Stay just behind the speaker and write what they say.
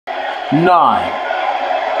Nyne,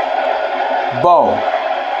 Bo,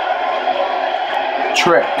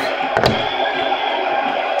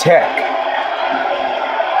 Teck,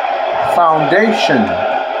 Foundation.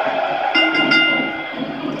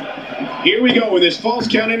 Here we go with this Falls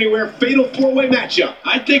Count Anywhere fatal four-way matchup.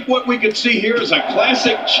 I think what we could see here is a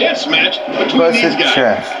classic chess match between these guys.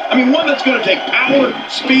 Chess. I mean, one that's going to take power,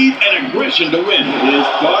 speed, and aggression to win. It is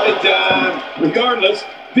party time. Regardless,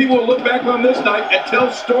 people will look back on this night and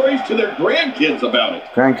tell stories to their grandkids about it.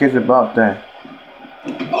 Grandkids about that.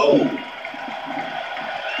 Oh!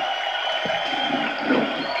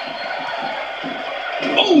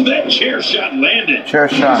 Oh, that chair shot landed. Chair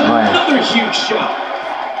shot landed. Another huge shot.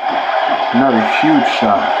 Another huge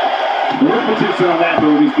shot. The repetition on that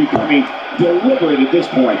move is becoming deliberate at this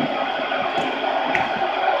point.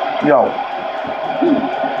 Yo.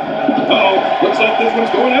 Uh-oh, looks like this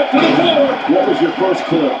one's going out to the floor. What was your first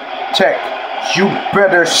clue? Teck, you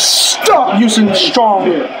better stop using strong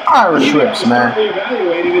Irish whips, man.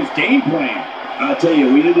 Evaluating his game plan. I'll tell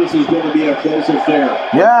you, we knew this was going to be a close affair.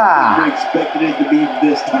 Yeah. We expected it to be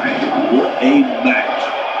this time. What a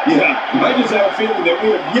match. Yeah, I just have a feeling that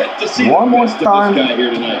we have yet to see one more the best time of this guy here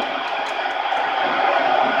tonight.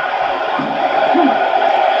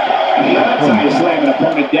 That's how you slam an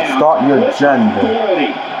opponent down. Start your agenda.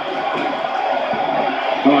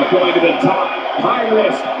 Going to the top, high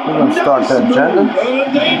risk. We're going to start that agenda. A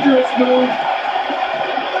dangerous move.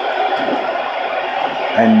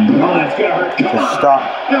 And that's going to hurt. Come on. Stop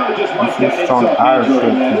using strong Irish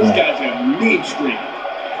whips. This guy's a mean streak.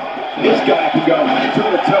 This guy can go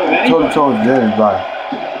toe-to-toe with anybody. Toe-to-toe with anybody.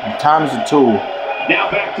 Time is a tool. Now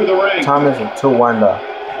back to the ring. Time is a tool winder.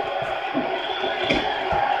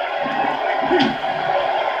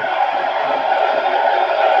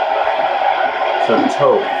 Some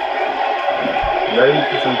toe. Ready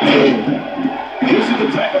for some toe. This is the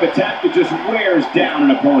type of attack that just wears down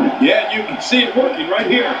an opponent. Yeah, you can see it working right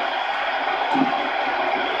here.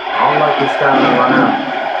 I don't like this time to run out.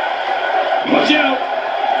 Watch out.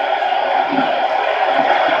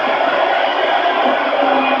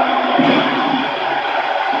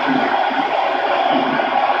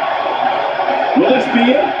 Will this be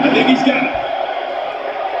it? I think he's got it.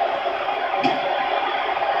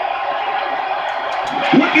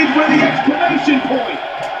 Looking for the exclamation point.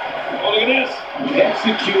 Oh, look at this.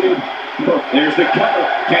 Executed. There's the cover.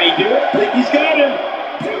 Can he do it? I think he's got him.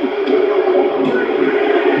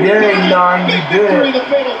 Yay, Nyne, you did Victory, it. the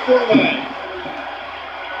fatal four-way.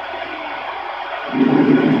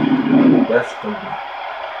 That's the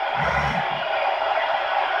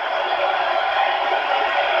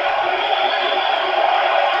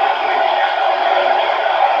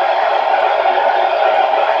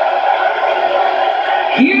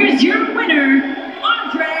Here's your winner,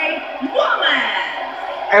 Woman.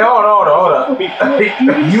 And hold on. You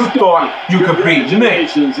thought you could beat me.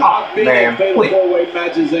 Oh, man, please. Four-way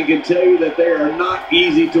matches and can tell you that they are not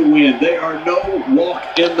easy to win. They are no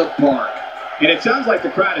walk in the park. And it sounds like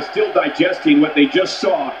the crowd is still digesting what they just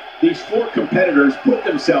saw these four competitors put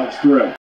themselves through.